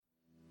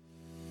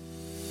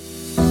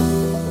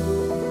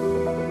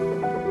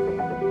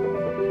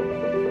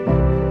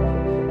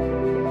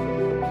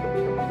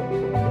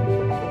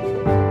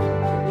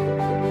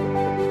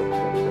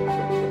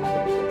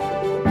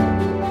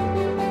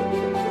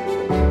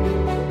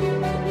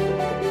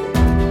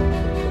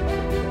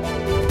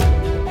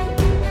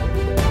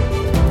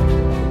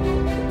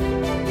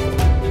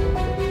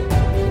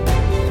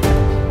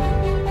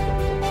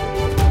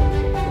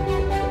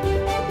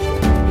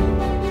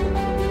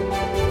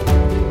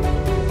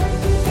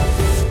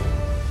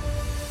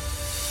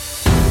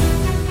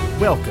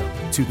Welcome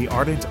to the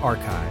Ardent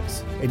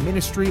Archives, a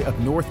ministry of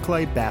North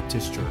Clay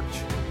Baptist Church.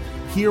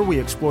 Here we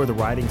explore the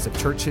writings of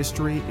church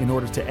history in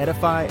order to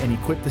edify and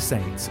equip the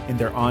saints in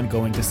their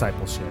ongoing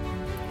discipleship.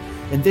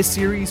 In this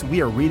series,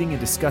 we are reading and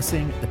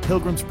discussing The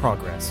Pilgrim's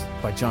Progress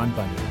by John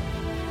Bunyan.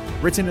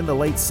 Written in the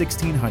late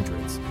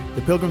 1600s,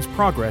 The Pilgrim's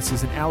Progress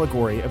is an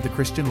allegory of the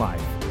Christian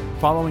life,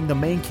 following the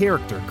main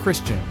character,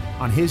 Christian,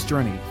 on his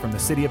journey from the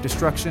city of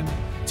destruction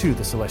to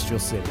the celestial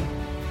city.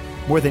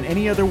 More than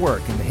any other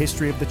work in the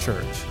history of the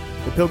church,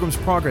 The Pilgrim's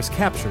Progress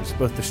captures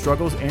both the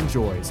struggles and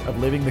joys of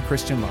living the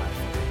Christian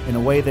life in a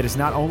way that is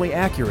not only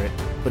accurate,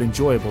 but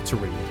enjoyable to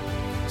read.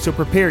 So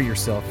prepare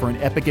yourself for an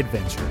epic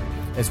adventure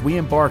as we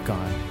embark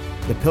on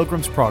The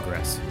Pilgrim's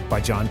Progress by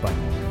John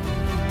Bunyan.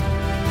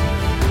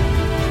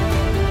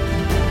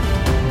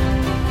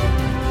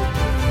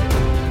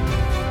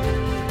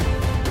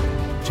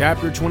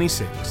 Chapter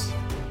 26,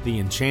 The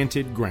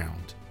Enchanted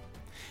Ground.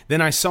 Then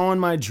I saw in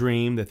my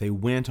dream that they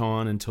went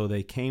on until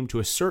they came to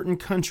a certain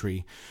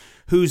country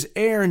whose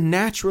air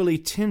naturally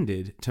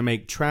tended to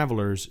make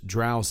travelers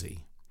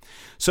drowsy.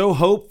 So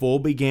Hopeful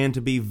began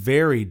to be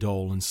very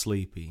dull and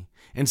sleepy,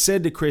 and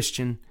said to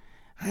Christian,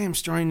 I am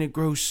starting to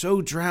grow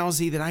so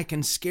drowsy that I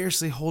can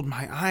scarcely hold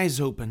my eyes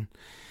open.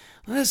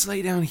 Let us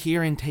lay down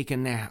here and take a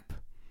nap.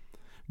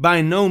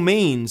 By no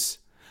means,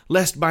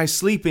 lest by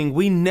sleeping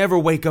we never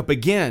wake up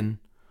again.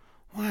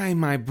 Why,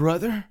 my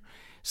brother,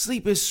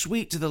 sleep is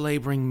sweet to the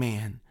laboring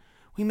man.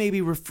 We may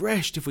be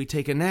refreshed if we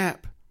take a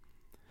nap.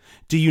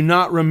 Do you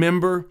not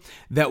remember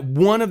that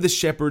one of the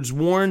shepherds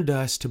warned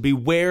us to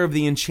beware of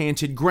the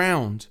enchanted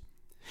ground?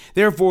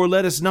 Therefore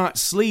let us not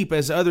sleep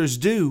as others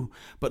do,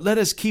 but let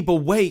us keep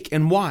awake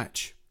and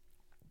watch.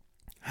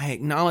 I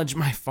acknowledge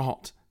my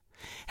fault.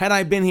 Had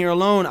I been here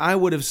alone, I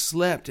would have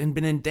slept and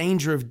been in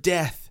danger of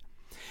death.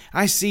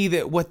 I see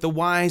that what the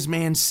wise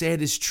man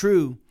said is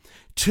true.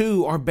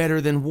 2 are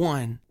better than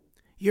 1.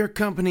 Your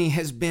company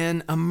has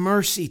been a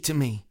mercy to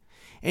me,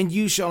 and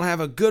you shall have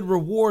a good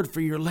reward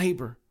for your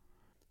labor.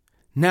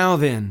 Now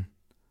then,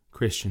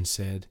 Christian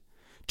said,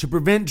 to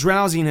prevent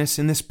drowsiness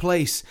in this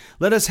place,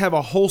 let us have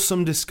a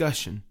wholesome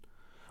discussion.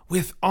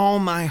 With all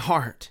my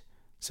heart,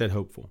 said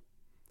Hopeful.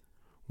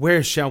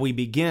 Where shall we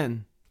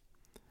begin?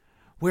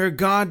 Where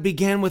God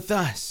began with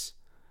us.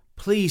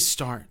 Please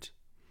start.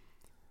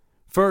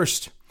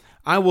 First,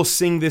 I will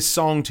sing this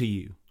song to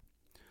you.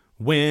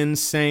 When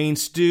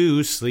saints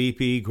do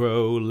sleepy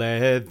grow,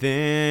 let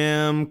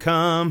them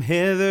come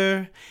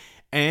hither,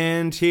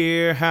 and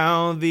hear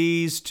how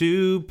these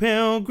 2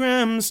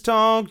 pilgrims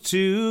talk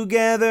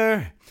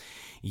together.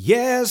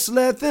 Yes,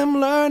 let them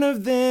learn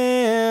of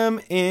them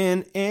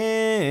in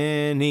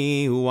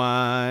any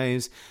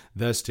wise,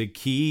 thus to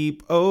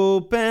keep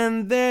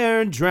open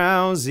their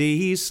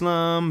drowsy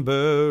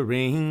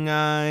slumbering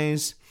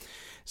eyes.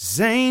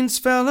 Saints'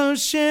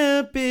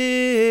 fellowship,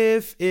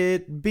 if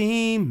it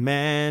be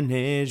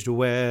managed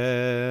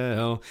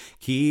well,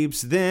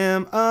 keeps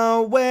them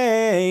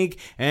awake,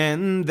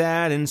 and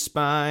that in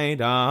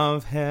spite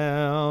of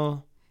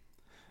hell.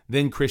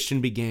 Then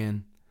Christian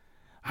began,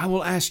 I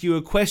will ask you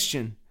a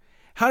question.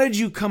 How did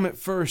you come at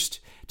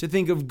first to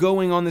think of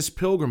going on this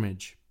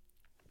pilgrimage?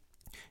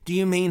 Do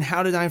you mean,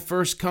 how did I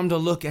first come to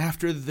look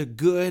after the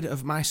good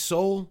of my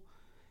soul?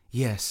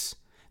 Yes,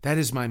 that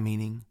is my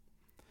meaning.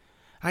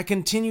 I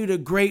continued a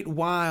great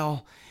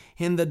while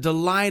in the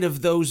delight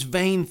of those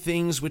vain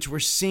things which were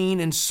seen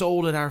and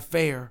sold at our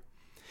fair.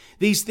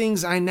 These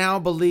things I now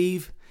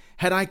believe,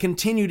 had I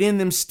continued in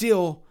them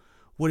still,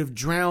 would have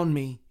drowned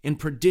me in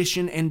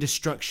perdition and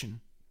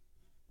destruction.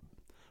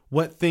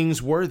 What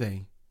things were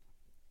they?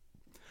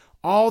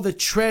 All the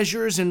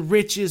treasures and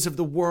riches of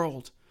the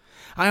world.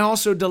 I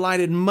also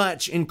delighted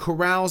much in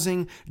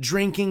carousing,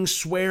 drinking,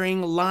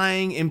 swearing,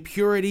 lying,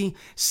 impurity,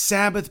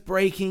 Sabbath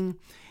breaking,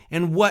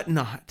 and what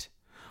not,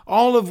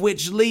 all of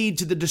which lead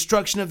to the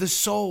destruction of the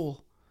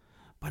soul.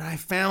 But I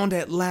found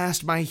at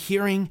last by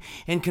hearing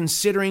and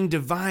considering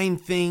divine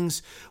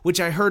things, which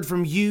I heard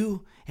from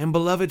you and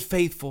beloved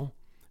Faithful,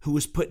 who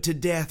was put to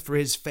death for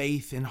his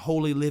faith in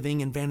holy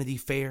living and Vanity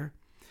Fair,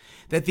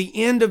 that the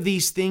end of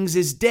these things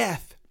is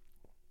death,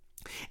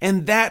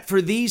 and that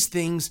for these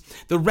things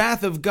the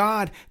wrath of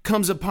God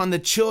comes upon the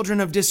children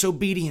of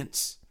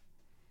disobedience.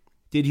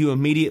 Did you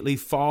immediately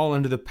fall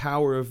under the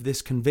power of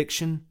this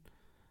conviction?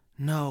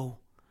 No.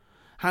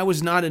 I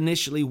was not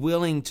initially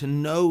willing to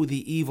know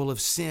the evil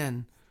of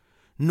sin,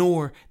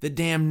 nor the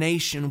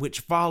damnation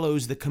which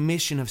follows the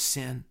commission of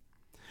sin.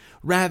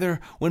 Rather,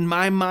 when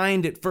my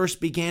mind at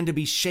first began to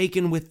be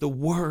shaken with the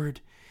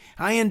word,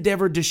 I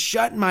endeavored to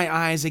shut my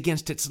eyes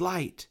against its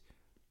light.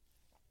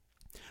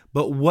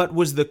 But what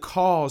was the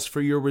cause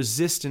for your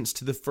resistance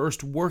to the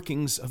first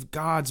workings of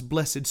God's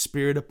blessed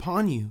Spirit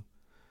upon you?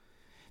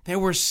 There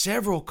were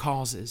several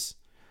causes.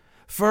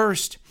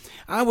 First,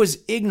 I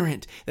was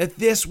ignorant that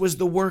this was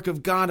the work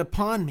of God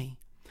upon me.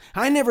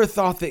 I never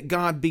thought that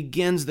God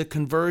begins the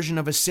conversion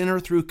of a sinner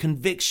through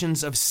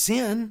convictions of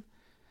sin.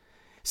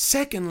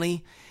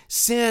 Secondly,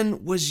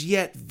 sin was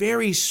yet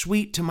very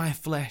sweet to my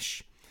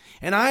flesh,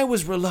 and I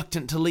was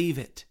reluctant to leave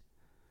it.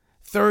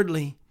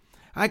 Thirdly,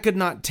 I could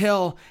not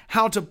tell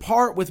how to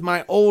part with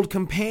my old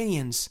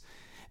companions.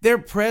 Their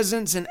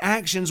presence and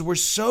actions were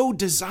so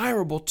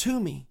desirable to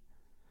me.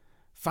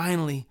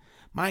 Finally,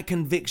 my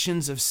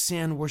convictions of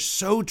sin were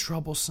so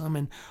troublesome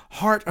and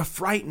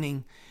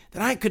heart-affrightening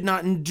that I could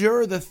not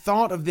endure the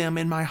thought of them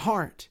in my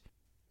heart.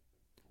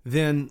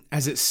 Then,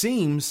 as it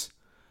seems,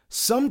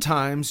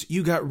 sometimes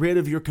you got rid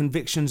of your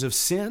convictions of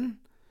sin?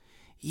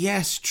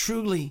 Yes,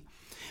 truly,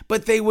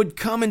 but they would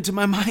come into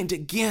my mind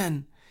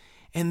again,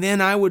 and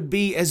then I would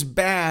be as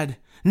bad,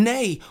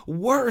 nay,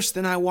 worse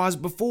than I was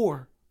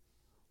before.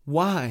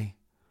 Why?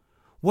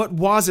 What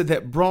was it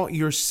that brought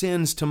your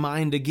sins to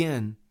mind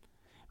again?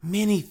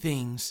 Many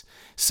things,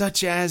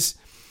 such as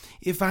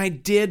if I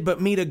did but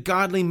meet a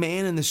godly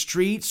man in the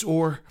streets,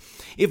 or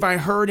if I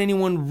heard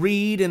anyone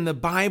read in the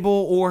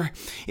Bible, or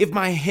if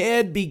my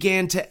head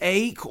began to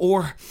ache,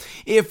 or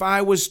if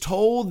I was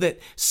told that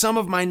some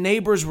of my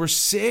neighbors were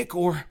sick,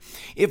 or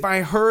if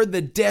I heard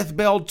the death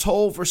bell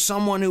toll for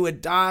someone who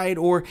had died,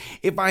 or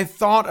if I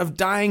thought of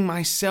dying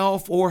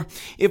myself, or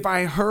if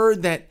I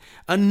heard that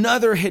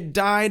another had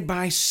died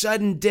by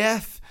sudden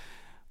death,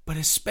 but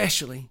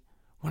especially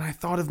when I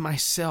thought of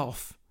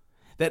myself,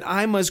 that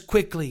I must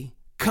quickly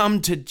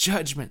come to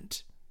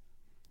judgment.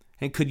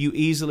 And could you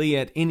easily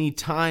at any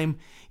time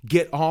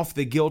get off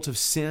the guilt of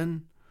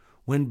sin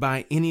when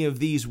by any of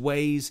these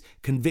ways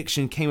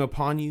conviction came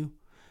upon you?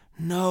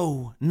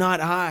 No, not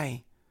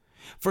I.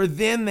 For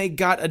then they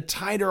got a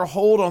tighter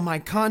hold on my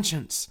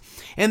conscience.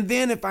 And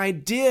then if I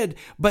did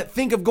but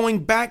think of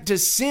going back to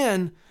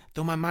sin,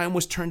 though my mind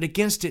was turned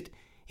against it,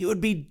 it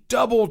would be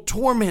double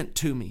torment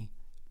to me.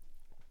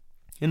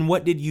 And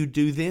what did you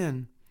do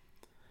then?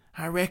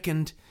 I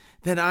reckoned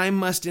that I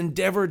must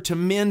endeavor to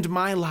mend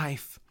my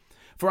life,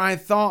 for I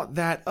thought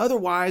that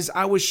otherwise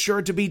I was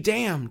sure to be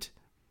damned.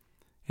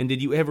 And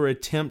did you ever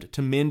attempt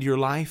to mend your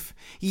life?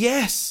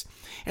 Yes,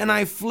 and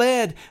I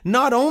fled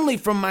not only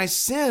from my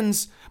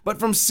sins, but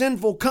from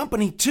sinful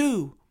company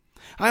too.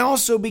 I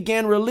also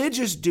began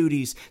religious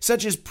duties,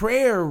 such as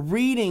prayer,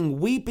 reading,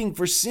 weeping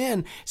for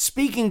sin,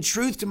 speaking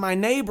truth to my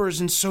neighbors,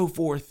 and so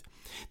forth.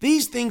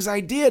 These things I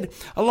did,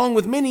 along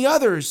with many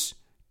others,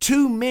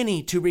 too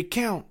many to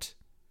recount.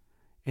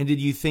 And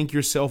did you think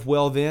yourself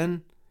well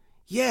then?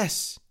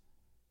 Yes,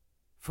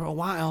 for a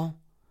while.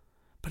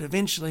 But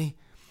eventually,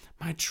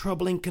 my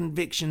troubling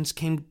convictions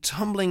came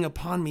tumbling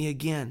upon me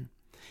again,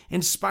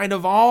 in spite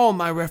of all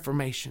my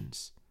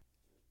reformations.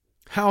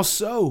 How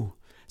so,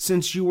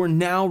 since you were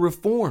now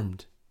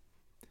reformed?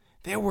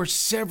 There were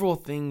several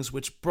things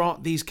which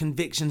brought these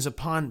convictions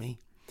upon me,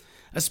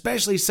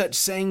 especially such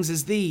sayings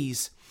as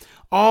these: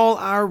 all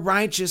our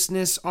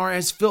righteousness are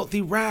as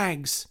filthy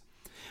rags.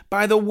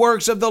 By the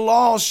works of the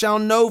law shall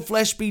no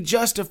flesh be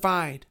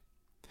justified.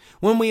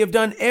 When we have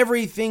done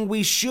everything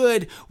we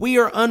should, we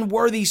are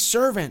unworthy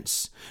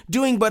servants,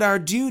 doing but our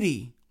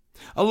duty,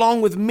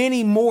 along with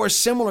many more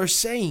similar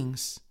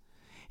sayings.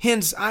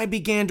 Hence I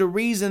began to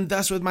reason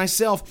thus with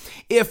myself: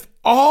 if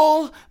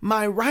all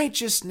my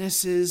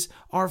righteousnesses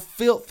are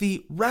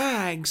filthy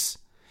rags,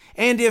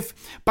 and if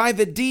by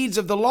the deeds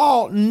of the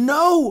law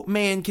no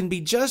man can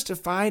be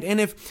justified, and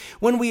if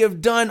when we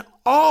have done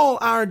all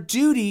our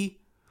duty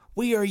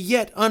we are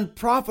yet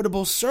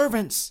unprofitable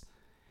servants,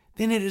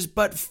 then it is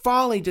but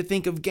folly to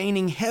think of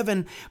gaining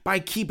heaven by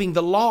keeping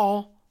the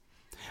law.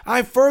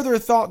 I further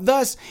thought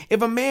thus: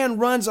 if a man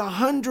runs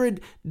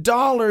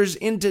 $100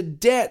 into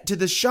debt to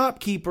the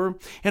shopkeeper,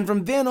 and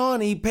from then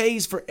on he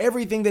pays for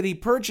everything that he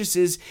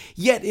purchases,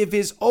 yet if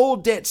his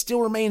old debt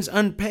still remains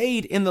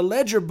unpaid in the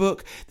ledger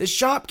book, the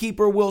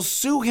shopkeeper will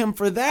sue him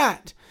for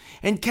that,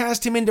 and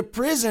cast him into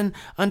prison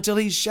until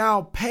he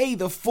shall pay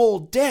the full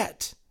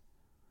debt.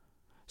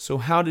 So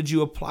how did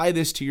you apply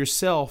this to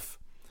yourself?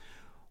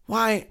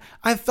 Why,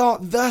 I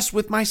thought thus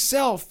with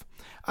myself: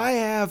 I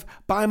have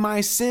by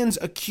my sins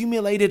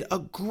accumulated a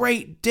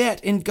great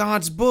debt in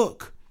God's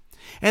book,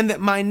 and that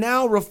my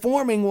now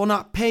reforming will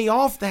not pay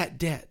off that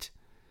debt.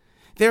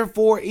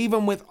 Therefore,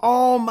 even with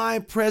all my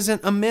present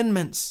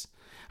amendments,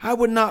 I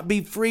would not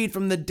be freed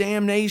from the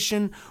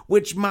damnation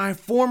which my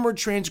former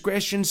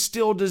transgression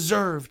still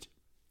deserved.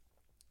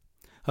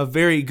 A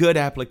very good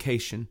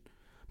application,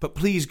 but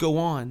please go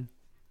on.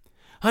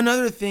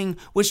 Another thing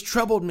which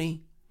troubled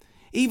me,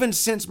 even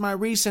since my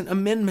recent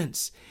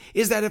amendments,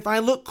 is that if I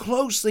look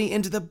closely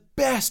into the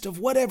best of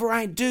whatever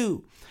I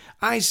do,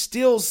 I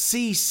still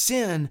see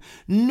sin,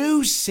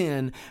 new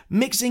sin,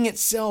 mixing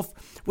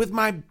itself with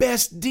my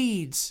best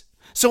deeds.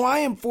 So I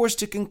am forced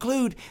to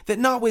conclude that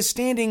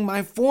notwithstanding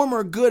my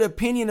former good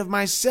opinion of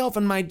myself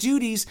and my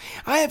duties,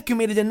 I have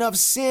committed enough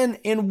sin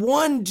in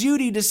one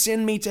duty to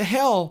send me to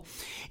hell,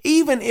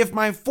 even if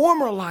my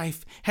former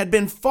life had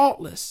been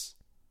faultless.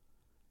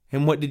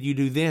 And what did you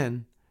do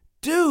then?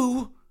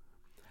 Do?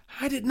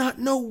 I did not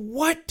know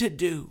what to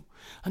do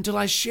until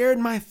I shared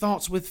my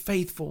thoughts with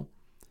Faithful,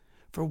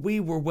 for we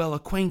were well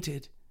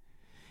acquainted.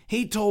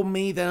 He told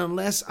me that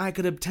unless I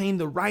could obtain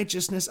the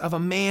righteousness of a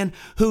man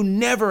who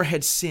never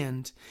had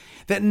sinned,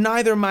 that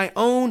neither my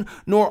own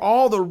nor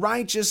all the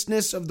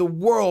righteousness of the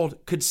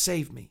world could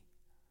save me.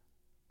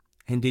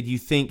 And did you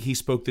think he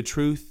spoke the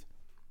truth?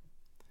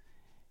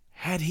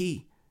 Had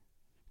he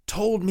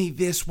told me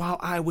this while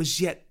I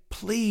was yet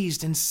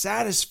pleased and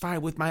satisfied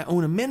with my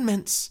own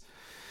amendments,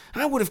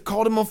 I would have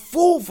called him a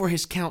fool for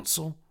his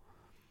counsel.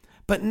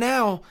 But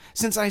now,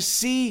 since I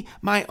see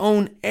my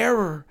own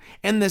error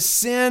and the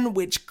sin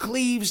which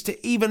cleaves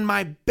to even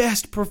my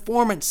best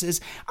performances,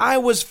 I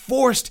was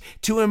forced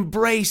to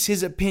embrace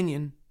his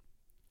opinion.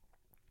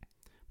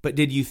 But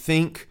did you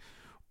think,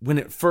 when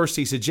at first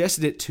he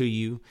suggested it to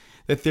you,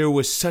 that there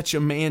was such a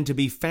man to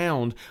be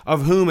found,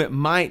 of whom it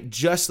might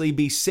justly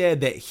be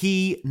said that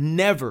he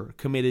never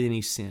committed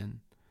any sin?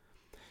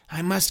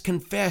 I must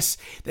confess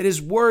that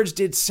his words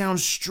did sound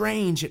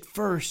strange at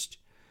first,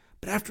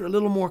 but after a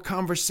little more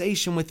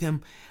conversation with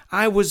him,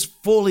 I was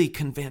fully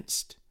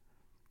convinced.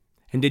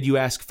 And did you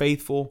ask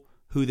Faithful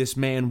who this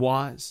man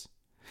was,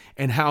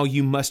 and how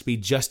you must be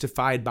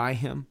justified by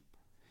him?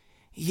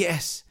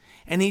 Yes,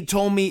 and he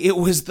told me it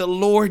was the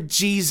Lord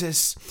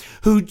Jesus,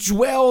 who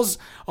dwells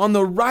on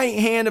the right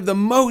hand of the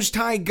Most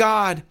High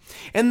God.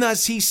 And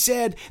thus he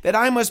said that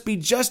I must be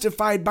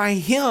justified by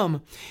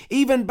him,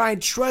 even by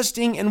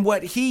trusting in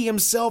what he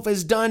himself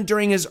has done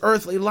during his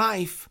earthly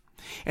life,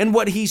 and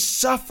what he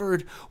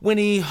suffered when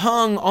he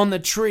hung on the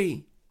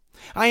tree.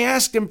 I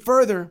asked him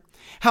further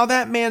how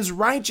that man's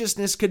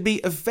righteousness could be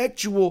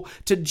effectual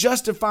to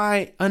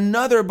justify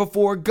another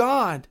before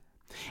God.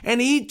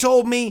 And he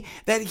told me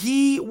that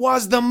he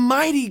was the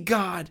mighty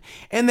God,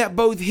 and that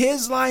both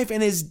his life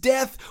and his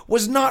death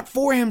was not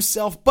for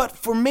himself, but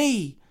for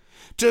me,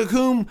 to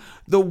whom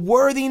the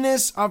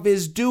worthiness of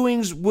his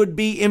doings would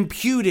be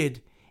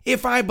imputed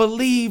if I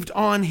believed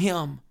on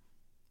him.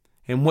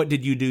 And what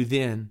did you do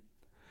then?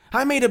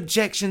 I made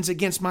objections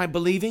against my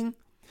believing,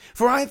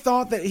 for I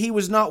thought that he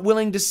was not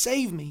willing to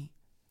save me.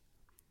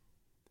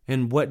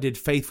 And what did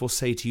Faithful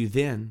say to you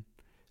then?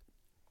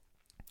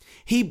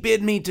 He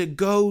bid me to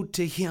go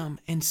to him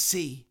and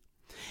see.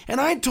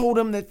 And I told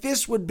him that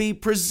this would be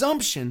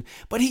presumption,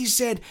 but he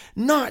said,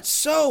 "Not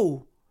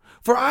so,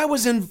 for I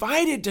was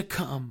invited to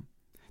come."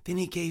 Then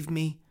he gave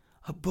me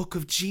a book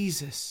of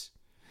Jesus,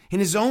 in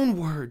his own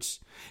words,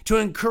 to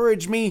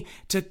encourage me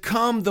to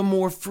come the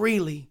more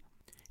freely.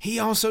 He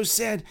also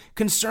said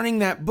concerning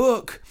that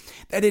book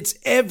that its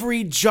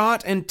every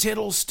jot and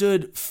tittle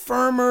stood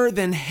firmer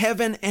than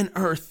heaven and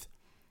earth.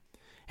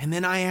 And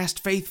then I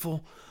asked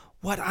Faithful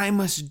what I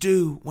must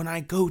do when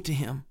I go to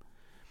him.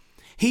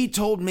 He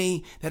told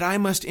me that I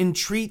must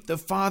entreat the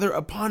Father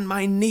upon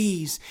my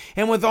knees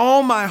and with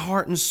all my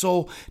heart and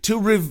soul to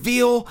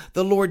reveal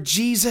the Lord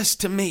Jesus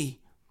to me.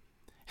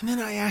 And then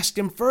I asked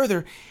him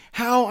further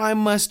how I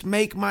must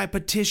make my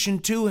petition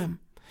to him.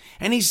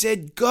 And he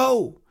said,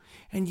 "Go,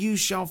 and you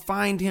shall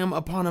find him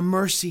upon a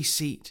mercy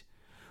seat,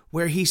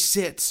 where he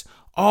sits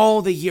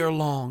all the year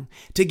long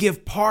to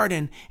give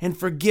pardon and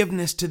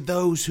forgiveness to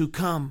those who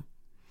come."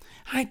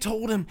 I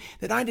told him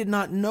that I did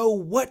not know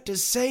what to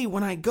say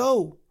when I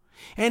go,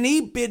 and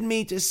he bid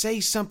me to say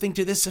something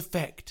to this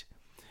effect: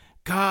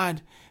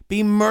 "God,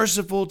 be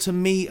merciful to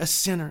me, a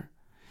sinner,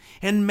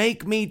 and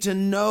make me to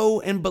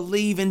know and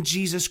believe in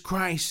Jesus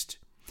Christ.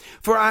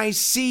 For I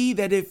see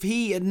that if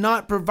he had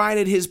not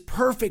provided his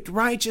perfect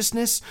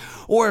righteousness,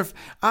 or if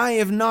I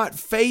have not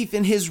faith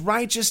in his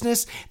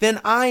righteousness, then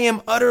I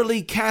am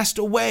utterly cast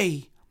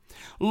away.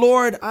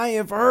 Lord, I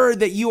have heard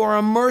that you are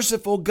a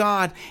merciful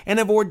God, and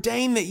have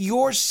ordained that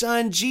your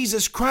Son,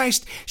 Jesus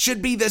Christ,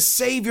 should be the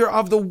Savior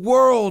of the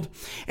world,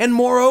 and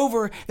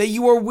moreover, that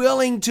you are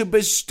willing to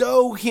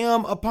bestow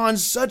him upon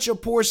such a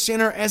poor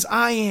sinner as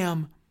I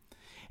am.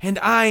 And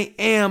I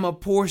am a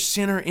poor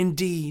sinner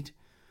indeed.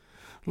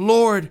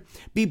 Lord,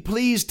 be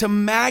pleased to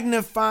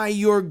magnify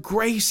your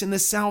grace in the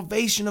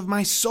salvation of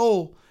my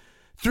soul,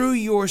 through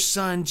your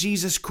Son,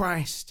 Jesus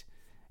Christ.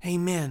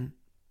 Amen."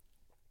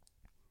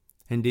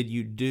 And did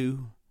you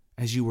do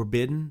as you were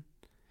bidden?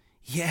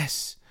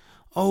 Yes,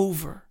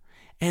 over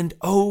and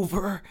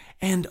over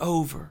and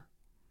over.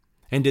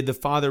 And did the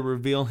Father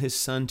reveal his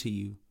Son to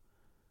you?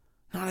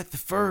 Not at the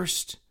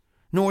first,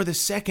 nor the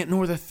second,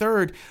 nor the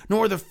third,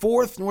 nor the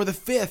fourth, nor the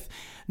fifth.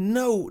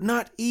 No,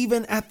 not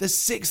even at the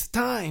sixth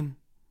time.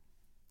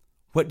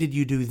 What did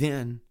you do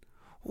then?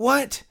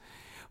 What?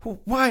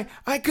 Why,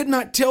 I could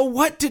not tell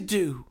what to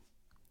do.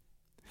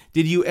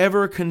 Did you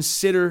ever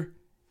consider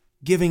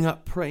giving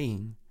up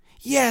praying?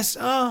 Yes,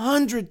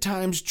 100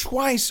 times,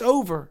 twice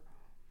over.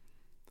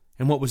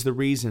 And what was the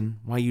reason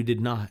why you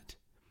did not?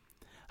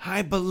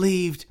 I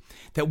believed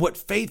that what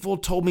Faithful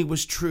told me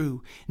was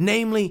true,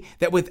 namely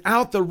that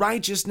without the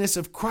righteousness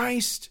of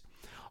Christ,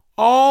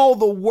 all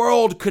the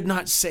world could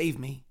not save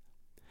me.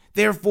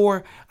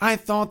 Therefore, I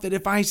thought that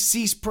if I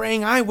ceased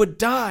praying, I would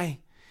die.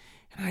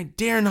 And I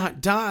dare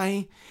not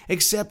die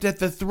except at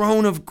the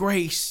throne of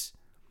grace.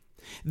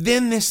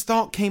 Then this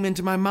thought came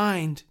into my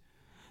mind: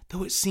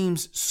 though it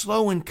seems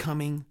slow in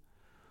coming,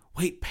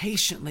 wait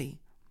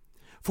patiently,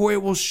 for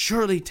it will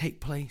surely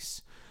take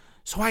place.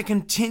 So I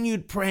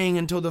continued praying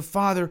until the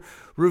Father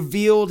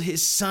revealed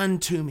his Son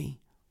to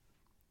me.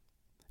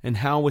 And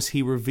how was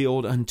he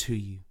revealed unto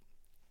you?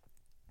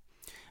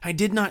 I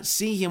did not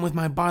see him with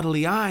my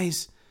bodily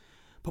eyes,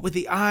 but with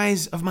the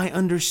eyes of my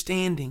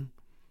understanding.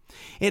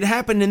 It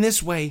happened in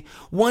this way.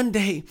 One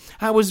day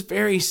I was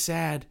very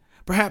sad,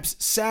 perhaps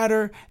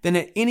sadder than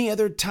at any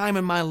other time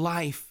in my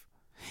life.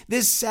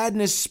 This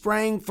sadness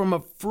sprang from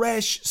a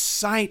fresh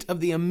sight of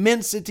the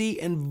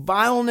immensity and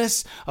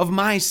vileness of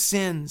my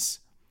sins.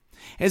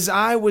 As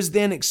I was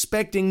then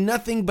expecting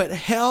nothing but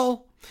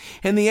hell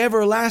and the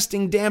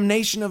everlasting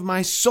damnation of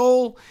my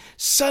soul,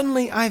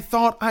 suddenly I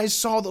thought I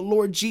saw the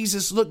Lord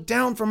Jesus look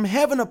down from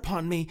heaven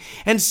upon me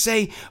and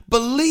say,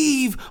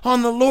 "Believe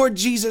on the Lord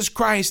Jesus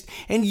Christ,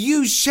 and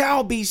you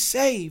shall be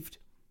saved."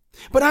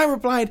 But I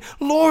replied,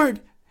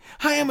 "Lord,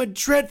 I am a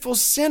dreadful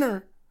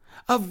sinner,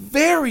 a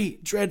very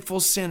dreadful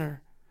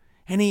sinner."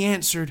 And he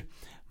answered,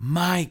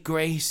 "My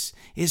grace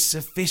is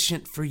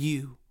sufficient for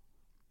you."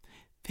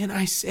 Then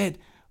I said,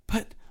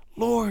 "But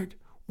Lord,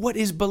 what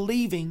is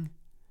believing?"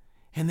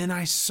 And then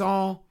I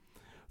saw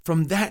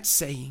from that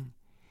saying,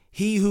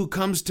 "He who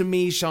comes to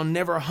me shall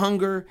never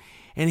hunger,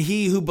 and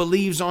he who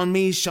believes on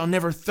me shall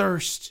never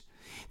thirst,"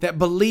 that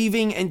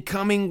believing and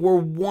coming were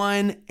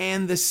one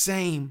and the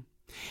same,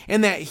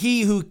 and that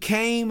he who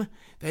came,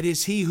 that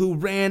is, he who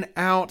ran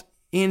out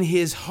in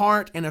his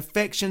heart and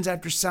affections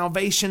after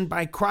salvation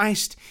by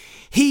Christ,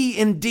 he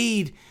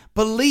indeed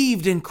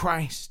believed in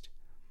Christ.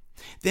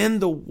 Then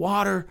the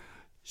water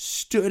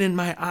stood in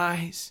my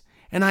eyes,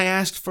 and I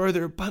asked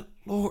further, "But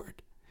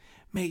Lord,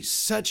 may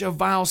such a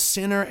vile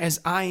sinner as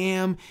I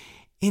am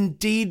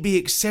indeed be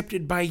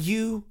accepted by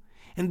you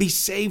and be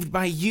saved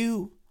by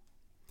you?"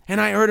 And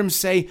I heard him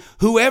say,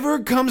 "Whoever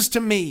comes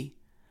to me,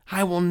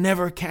 I will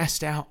never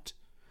cast out."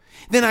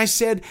 Then I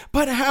said,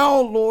 "But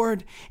how,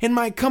 Lord, in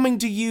my coming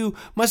to you,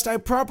 must I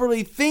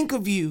properly think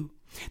of you,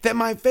 that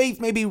my faith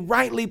may be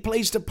rightly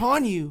placed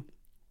upon you?"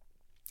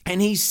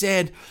 And he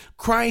said,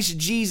 "Christ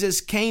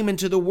Jesus came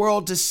into the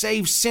world to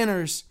save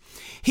sinners.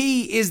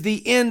 He is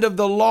the end of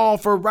the law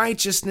for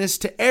righteousness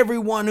to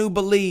everyone who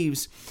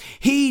believes.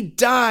 He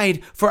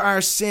died for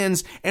our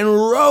sins and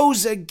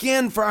rose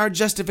again for our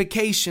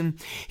justification.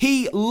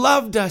 He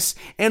loved us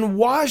and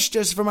washed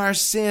us from our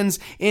sins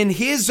in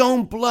his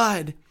own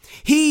blood.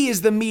 He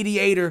is the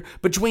mediator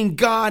between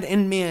God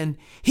and men.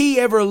 He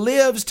ever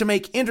lives to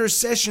make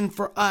intercession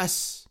for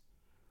us."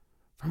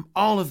 From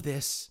all of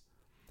this,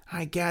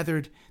 I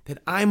gathered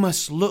that I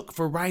must look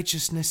for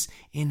righteousness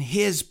in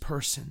his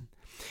person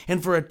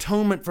and for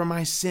atonement for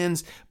my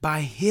sins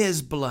by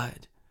his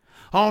blood.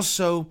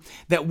 Also,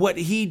 that what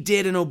he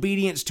did in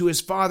obedience to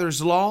his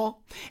Father's law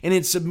and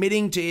in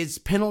submitting to its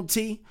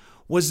penalty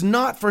was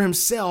not for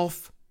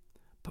himself,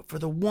 but for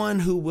the one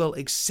who will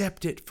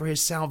accept it for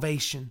his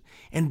salvation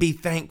and be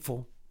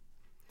thankful.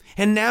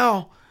 And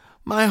now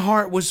my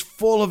heart was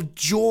full of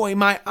joy,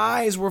 my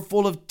eyes were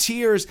full of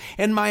tears,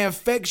 and my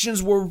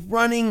affections were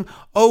running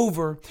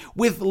over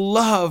with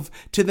love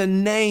to the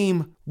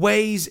name,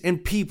 ways,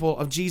 and people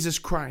of Jesus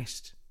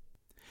Christ.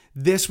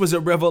 This was a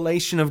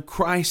revelation of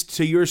Christ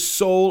to your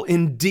soul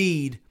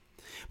indeed.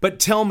 But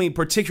tell me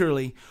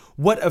particularly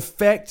what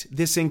effect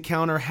this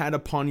encounter had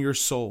upon your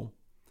soul.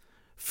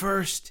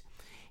 First,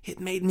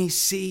 it made me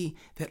see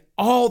that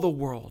all the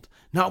world,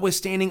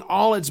 notwithstanding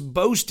all its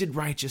boasted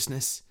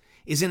righteousness,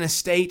 is in a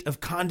state of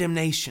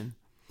condemnation.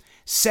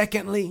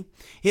 Secondly,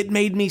 it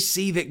made me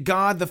see that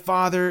God the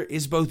Father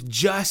is both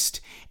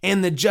just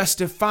and the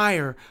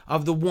justifier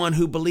of the one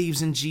who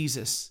believes in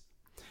Jesus.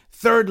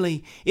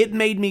 Thirdly, it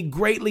made me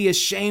greatly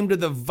ashamed of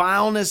the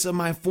vileness of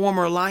my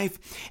former life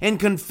and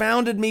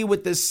confounded me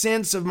with the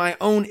sense of my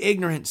own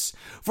ignorance.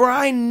 For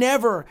I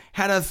never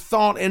had a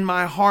thought in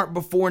my heart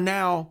before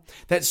now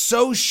that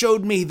so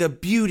showed me the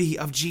beauty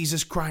of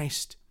Jesus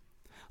Christ.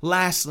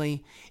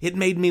 Lastly, it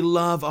made me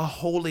love a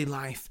holy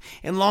life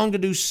and long to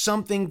do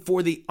something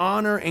for the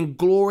honor and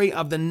glory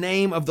of the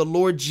name of the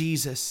Lord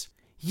Jesus.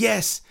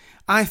 Yes,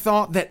 I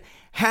thought that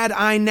had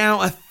I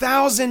now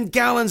 1,000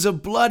 gallons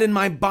of blood in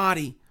my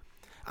body,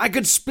 I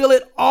could spill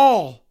it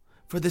all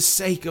for the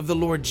sake of the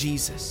Lord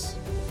Jesus.